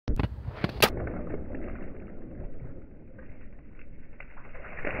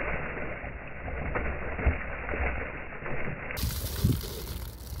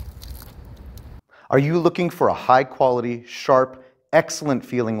Are you looking for a high quality, sharp, excellent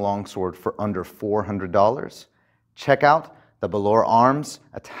feeling longsword for under $400? Check out the Balaur Arms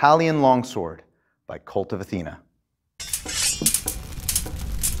Italian Longsword by Kult of Athena.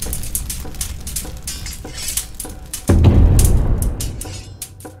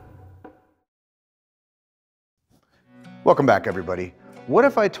 Welcome back, everybody. What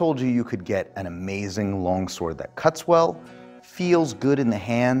if I told you you could get an amazing longsword that cuts well, feels good in the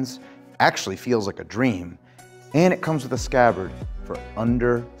hands, actually feels like a dream, and it comes with a scabbard for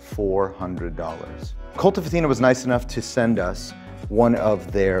under $400? Kult of Athena was nice enough to send us one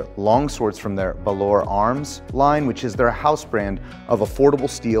of their longswords from their Balaur Arms line, which is their house brand of affordable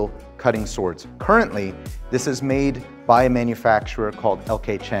steel cutting swords. Currently, this is made by a manufacturer called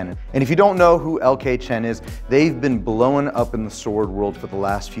Chen. And if you don't know who Chen is, they've been blowing up in the sword world for the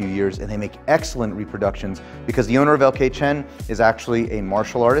last few years, and they make excellent reproductions because the owner of Chen is actually a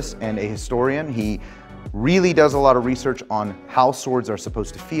martial artist and a historian. He really does a lot of research on how swords are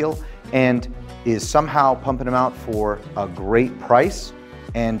supposed to feel and is somehow pumping them out for a great price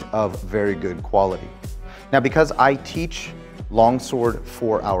and of very good quality. Now, because I teach longsword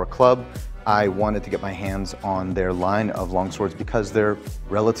for our club, I wanted to get my hands on their line of longswords because they're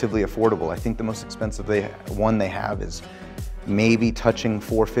relatively affordable. I think the most expensive one they have is maybe touching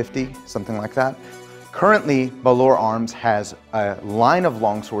 $450, something like that. Currently, Balaur Arms has a line of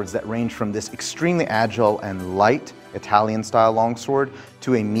longswords that range from this extremely agile and light Italian style longsword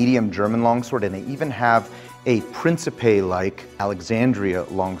to a medium German longsword, and they even have a Principe-like Alexandria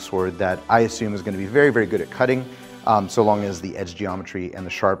longsword that I assume is going to be very, very good at cutting, so long as the edge geometry and the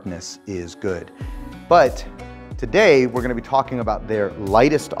sharpness is good. But today we're going to be talking about their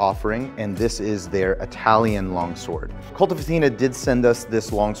lightest offering, and this is their Italian longsword. Kult of Athena did send us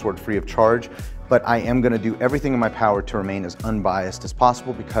this longsword free of charge, but I am going to do everything in my power to remain as unbiased as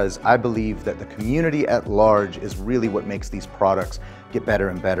possible because I believe that the community at large is really what makes these products get better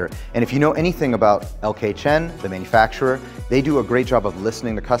and better. And if you know anything about Chen, the manufacturer, they do a great job of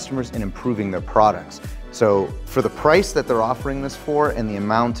listening to customers and improving their products. So for the price that they're offering this for and the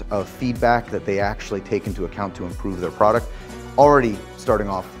amount of feedback that they actually take into account to improve their product, already starting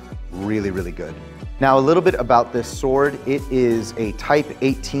off really, really good. Now, a little bit about this sword. It is a Type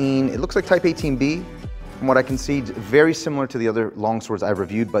 18, it looks like Type 18B from what I can see, very similar to the other longswords I've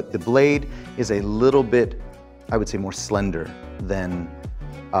reviewed, but the blade is a little bit, I would say, more slender than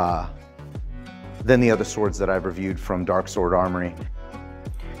the other swords that I've reviewed from Dark Sword Armory.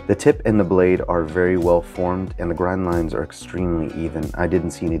 The tip and the blade are very well formed and the grind lines are extremely even. I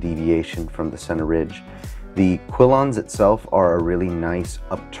didn't see any deviation from the center ridge. The quillons itself are a really nice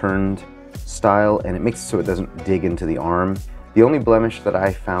upturned style, and it makes it so it doesn't dig into the arm. The only blemish that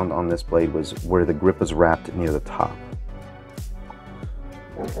I found on this blade was where the grip was wrapped near the top.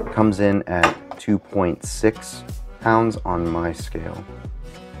 It comes in at 2.6 pounds on my scale.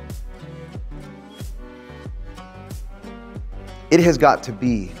 It has got to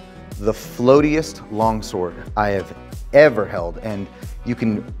be the floatiest longsword I have ever held, and you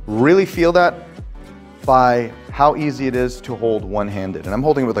can really feel that by how easy it is to hold one-handed. And I'm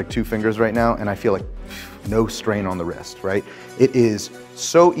holding it with like 2 fingers right now, and I feel like no strain on the wrist, right? It is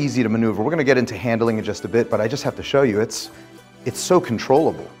so easy to maneuver. We're gonna get into handling in just a bit, but I just have to show you, it's so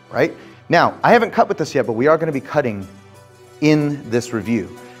controllable, right? Now, I haven't cut with this yet, but we are gonna be cutting in this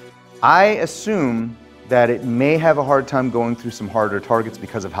review. I assume that it may have a hard time going through some harder targets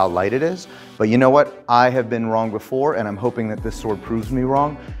because of how light it is, but you know what? I have been wrong before, and I'm hoping that this sword proves me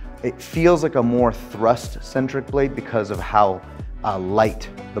wrong. It feels like a more thrust-centric blade because of how light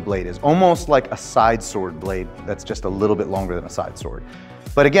the blade is. Almost like a side sword blade that's just a little bit longer than a side sword.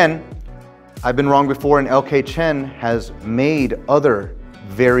 But again, I've been wrong before, and Chen has made other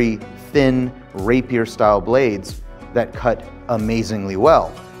very thin rapier-style blades that cut amazingly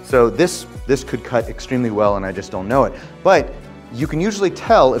well. So this could cut extremely well, and I just don't know it. But you can usually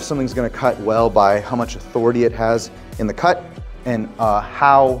tell if something's gonna cut well by how much authority it has in the cut and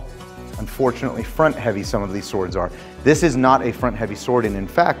how, unfortunately, front heavy some of these swords are. This is not a front heavy sword, and in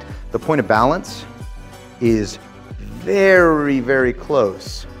fact, the point of balance is very, very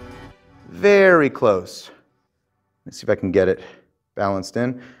close. Very close. Let's see if I can get it balanced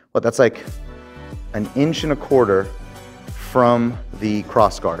in. Well, that's like 1.25 inches from the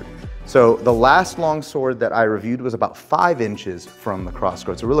crossguard. So the last longsword that I reviewed was about 5 inches from the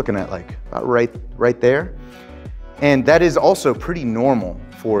crossguard. So we're looking at like about right there. And that is also pretty normal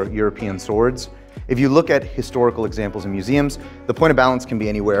for European swords. If you look at historical examples in museums, the point of balance can be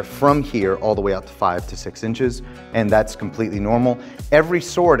anywhere from here all the way out to 5 to 6 inches, and that's completely normal. Every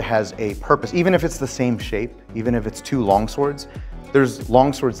sword has a purpose, even if it's the same shape, even if it's 2 long swords, There's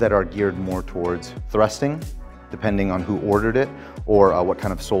longswords that are geared more towards thrusting, depending on who ordered it or what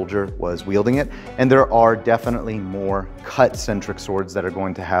kind of soldier was wielding it. And there are definitely more cut-centric swords that are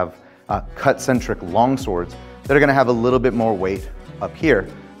going to have, cut-centric longswords that are going to have a little bit more weight up here,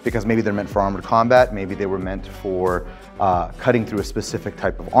 because maybe they're meant for armored combat, maybe they were meant for cutting through a specific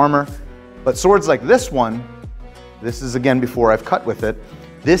type of armor. But swords like this one, this is again before I've cut with it,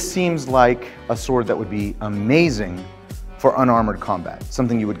 this seems like a sword that would be amazing for unarmored combat,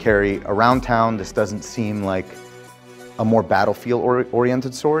 something you would carry around town. This doesn't seem like a more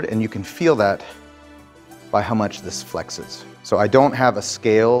battlefield-oriented sword, and you can feel that by how much this flexes. So I don't have a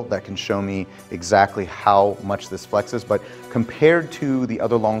scale that can show me exactly how much this flexes, but compared to the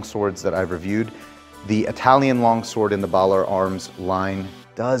other longswords that I've reviewed, the Italian longsword in the Balaur Arms line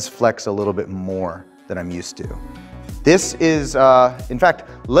does flex a little bit more than I'm used to. This is, in fact,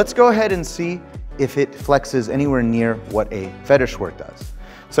 let's go ahead and see if it flexes anywhere near what a fetish sword does.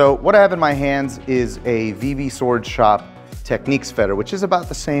 So what I have in my hands is a VB Sword Shop Techniques fetter, which is about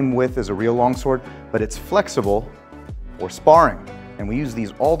the same width as a real longsword, but it's flexible for sparring. And we use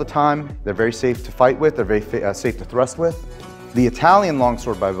these all the time. They're very safe to fight with, they're very safe to thrust with. The Italian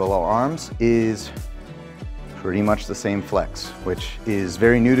longsword by Balaur Arms is pretty much the same flex, which is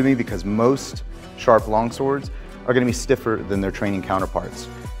very new to me because most sharp longswords are going to be stiffer than their training counterparts.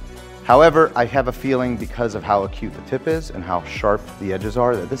 However, I have a feeling because of how acute the tip is and how sharp the edges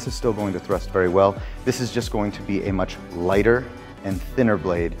are that this is still going to thrust very well. This is just going to be a much lighter and thinner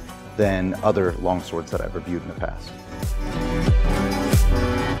blade than other longswords that I've reviewed in the past.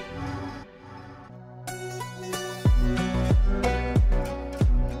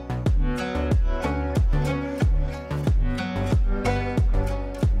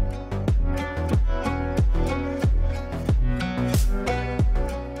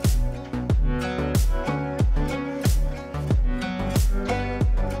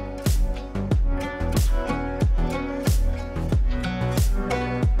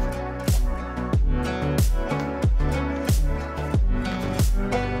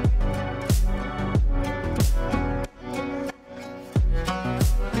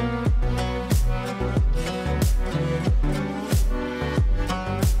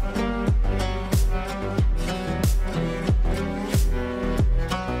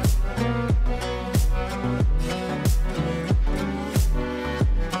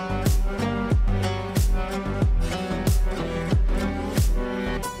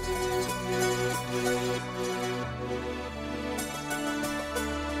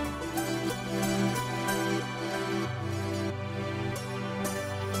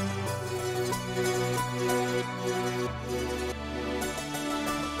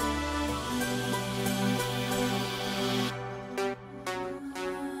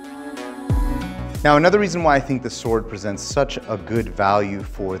 Now, another reason why I think the sword presents such a good value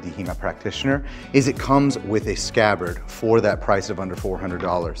for the HEMA practitioner is it comes with a scabbard for that price of under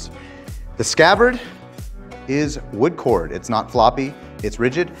 $400. The scabbard is wood cord. It's not floppy, it's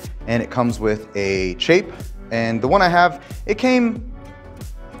rigid, and it comes with a shape. And the one I have, it came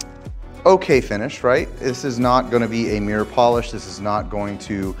okay finish, right? This is not going to be a mirror polish. This is not going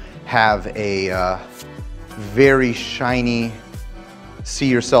to have a very shiny, see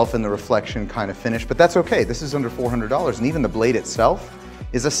yourself in the reflection kind of finish, but that's okay. This is under $400, and even the blade itself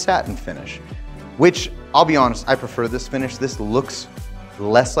is a satin finish, which I'll be honest, I prefer this finish. This looks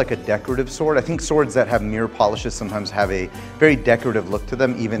less like a decorative sword. I think swords that have mirror polishes sometimes have a very decorative look to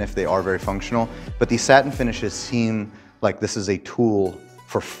them, even if they are very functional, but these satin finishes seem like this is a tool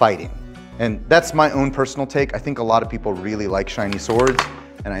for fighting. And that's my own personal take. I think a lot of people really like shiny swords,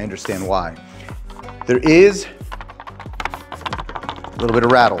 and I understand why. There is a little bit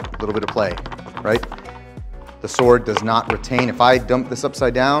of rattle, a little bit of play, right? The sword does not retain. If I dump this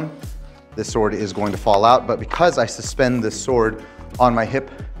upside down, this sword is going to fall out, but because I suspend this sword on my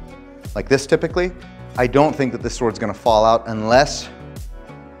hip like this typically, I don't think that this sword's gonna fall out unless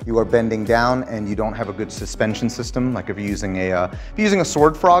you are bending down and you don't have a good suspension system. Like if you're using a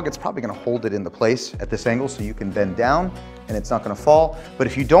sword frog, it's probably gonna hold it into place at this angle so you can bend down and it's not gonna fall. But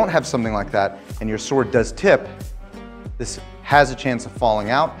if you don't have something like that and your sword does tip, this has a chance of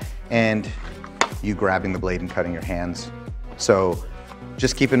falling out and you grabbing the blade and cutting your hands. So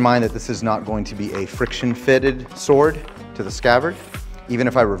just keep in mind that this is not going to be a friction fitted sword to the scabbard. Even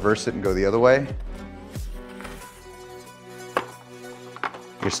if I reverse it and go the other way,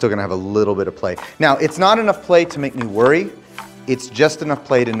 you're still gonna have a little bit of play. Now, it's not enough play to make me worry. It's just enough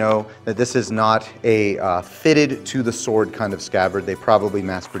play to know that this is not a fitted to the sword kind of scabbard. They probably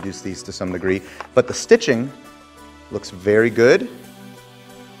mass produce these to some degree, but the stitching looks very good.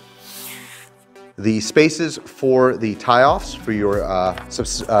 The spaces for the tie-offs for your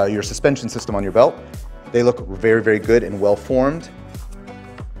suspension system on your belt, they look very, very good and well formed.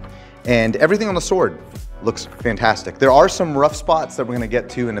 And everything on the sword looks fantastic. There are some rough spots that we're gonna get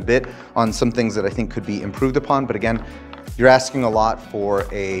to in a bit on some things that I think could be improved upon, but again, you're asking a lot for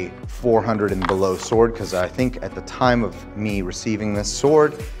a 400 and below sword, because I think at the time of me receiving this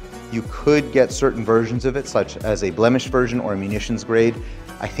sword, you could get certain versions of it, such as a blemished version or a munitions grade,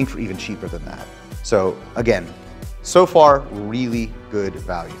 I think for even cheaper than that. So again, so far, really good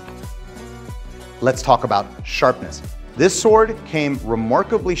value. Let's talk about sharpness. This sword came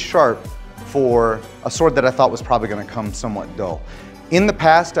remarkably sharp for a sword that I thought was probably gonna come somewhat dull. In the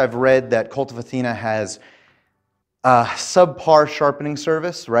past, I've read that Kult of Athena has a subpar sharpening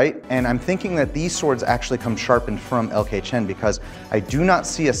service, right? And I'm thinking that these swords actually come sharpened from LK Chen, because I do not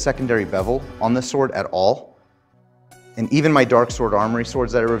see a secondary bevel on this sword at all. And even my Dark Sword Armory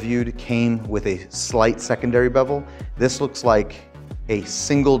swords that I reviewed came with a slight secondary bevel. This looks like a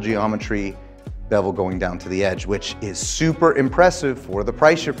single geometry bevel going down to the edge, which is super impressive for the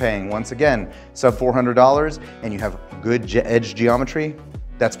price you're paying. Once again, sub $400, and you have good edge geometry.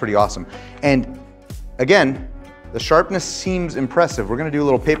 That's pretty awesome. And again, the sharpness seems impressive. We're gonna do a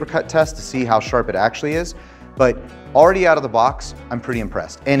little paper cut test to see how sharp it actually is, but already out of the box, I'm pretty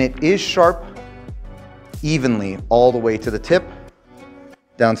impressed. And it is sharp evenly all the way to the tip,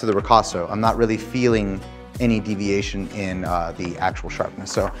 down to the ricasso. I'm not really feeling any deviation in the actual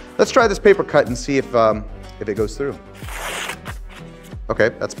sharpness. So let's try this paper cut and see if it goes through. Okay,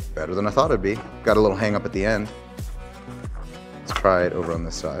 that's better than I thought it'd be. Got a little hang up at the end. Let's try it over on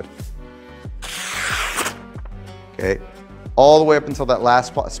this side. Okay, all the way up until that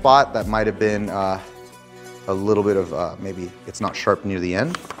last spot, that might have been a little bit of, maybe it's not sharp near the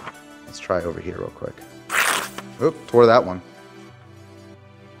end. Let's try over here real quick. Oop, tore that one.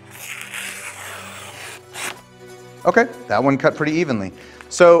 Okay, that one cut pretty evenly.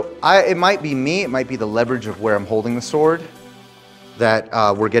 So it might be me, it might be the leverage of where I'm holding the sword, that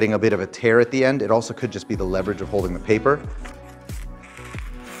we're getting a bit of a tear at the end. It also could just be the leverage of holding the paper.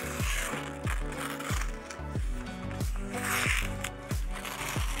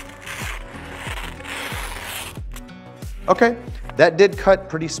 Okay, that did cut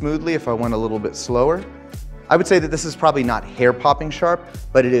pretty smoothly if I went a little bit slower. I would say that this is probably not hair-popping sharp,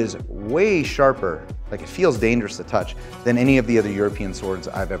 but it is way sharper, like it feels dangerous to touch, than any of the other European swords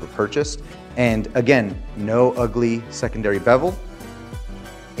I've ever purchased. And again, no ugly secondary bevel.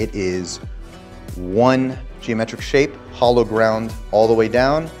 It is one geometric shape, hollow ground all the way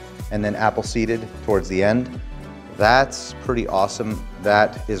down, and then apple-seated towards the end. That's pretty awesome.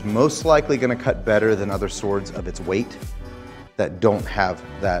 That is most likely gonna cut better than other swords of its weight that don't have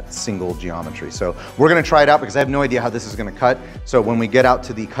that single geometry. So we're gonna try it out because I have no idea how this is gonna cut. So when we get out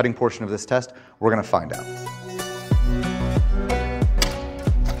to the cutting portion of this test, we're gonna find out.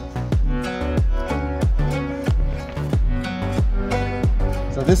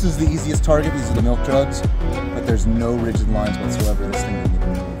 So this is the easiest target. These are the milk jugs, but there's no rigid lines whatsoever. This thing didn't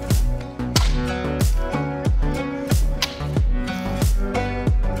even move.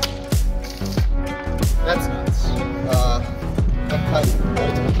 That's nuts. I've cut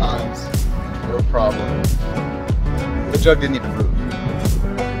multiple times, no problem. The jug didn't even move.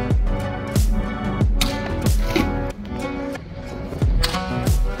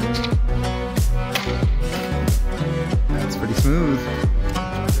 That's pretty smooth.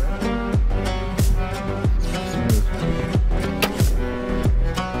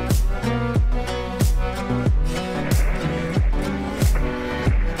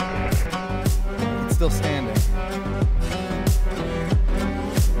 It's still standing.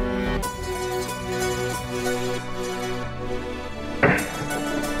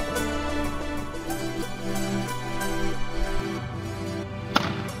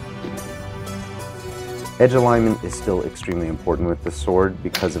 Edge alignment is still extremely important with this sword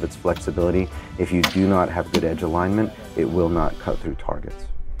because of its flexibility. If you do not have good edge alignment, it will not cut through targets.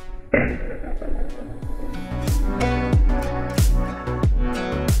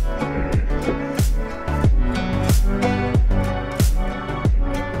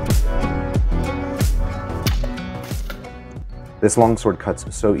 This longsword cuts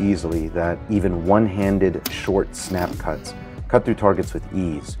so easily that even one-handed short snap cuts cut through targets with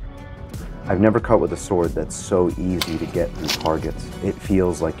ease. I've never cut with a sword that's so easy to get through targets. It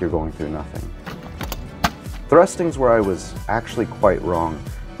feels like you're going through nothing. Thrusting's where I was actually quite wrong.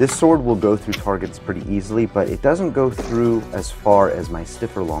 This sword will go through targets pretty easily, but it doesn't go through as far as my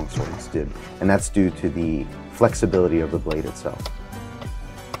stiffer longswords did, and that's due to the flexibility of the blade itself.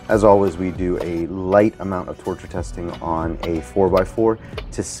 As always, we do a light amount of torture testing on a 4x4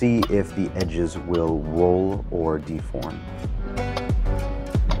 to see if the edges will roll or deform.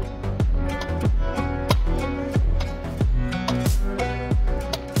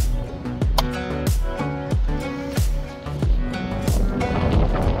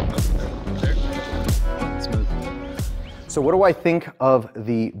 So what do I think of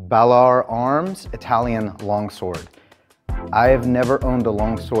the Balaur Arms Italian Longsword? I have never owned a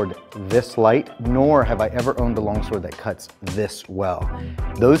longsword this light, nor have I ever owned a longsword that cuts this well.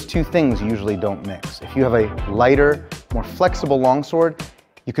 Those two things usually don't mix. If you have a lighter, more flexible longsword,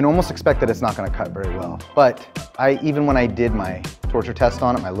 you can almost expect that it's not going to cut very well. But even when I did my torture test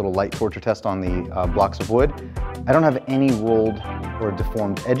on it, my little light torture test on the blocks of wood, I don't have any rolled or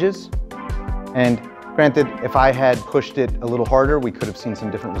deformed edges. And granted, if I had pushed it a little harder, we could have seen some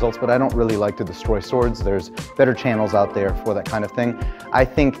different results, but I don't really like to destroy swords. There's better channels out there for that kind of thing. I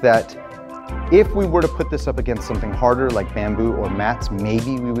think that if we were to put this up against something harder like bamboo or mats,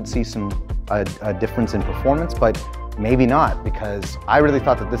 maybe we would see a difference in performance, but maybe not, because I really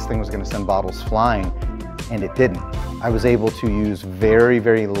thought that this thing was going to send bottles flying, and it didn't. I was able to use very,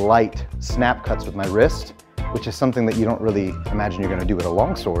 very light snap cuts with my wrist, which is something that you don't really imagine you're going to do with a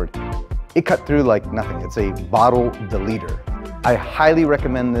longsword. It cut through like nothing. It's a bottle deleter. I highly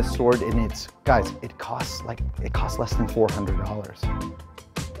recommend this sword, and guys, it costs less than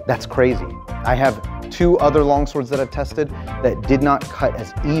 $400. That's crazy. I have two other longswords that I've tested that did not cut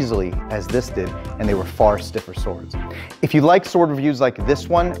as easily as this did, and they were far stiffer swords. If you like sword reviews like this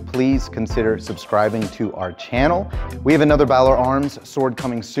one, please consider subscribing to our channel. We have another Balaur Arms sword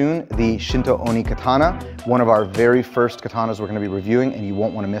coming soon, the Shinto Oni Katana, one of our very first katanas we're going to be reviewing, and you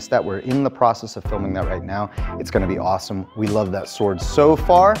won't want to miss that. We're in the process of filming that right now. It's going to be awesome. We love that sword so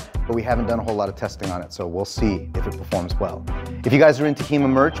far, but we haven't done a whole lot of testing on it, so we'll see if it performs well. If you guys are into HEMA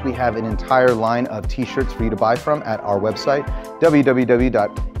merch, we have an entire line of t-shirts for you to buy from at our website,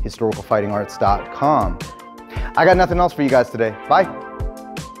 www.historicalfightingarts.com. I got nothing else for you guys today. Bye.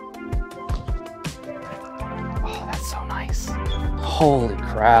 Oh, that's so nice. Holy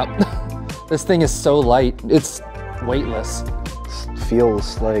crap. This thing is so light. It's weightless.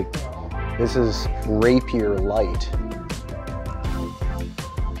 Feels like this is rapier light.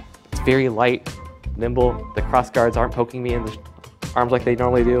 It's very light, nimble. The cross guards aren't poking me in the arms like they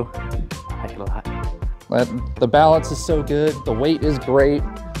normally do. I like it a lot. The balance is so good. The weight is great.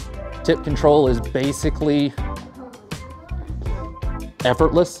 Tip control is basically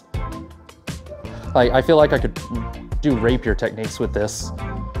effortless. I feel like I could do rapier techniques with this.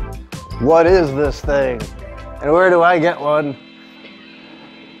 What is this thing? And where do I get one?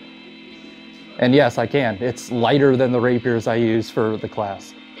 And yes, I can. It's lighter than the rapiers I use for the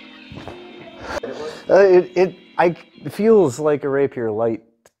class. It feels like a rapier light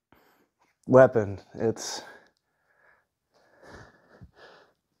weapon.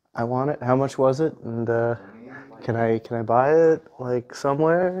 I want it. How much was it? And can I buy it like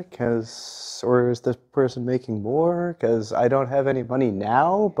somewhere? Or is this person making more? Because I don't have any money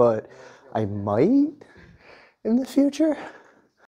now, but I might in the future.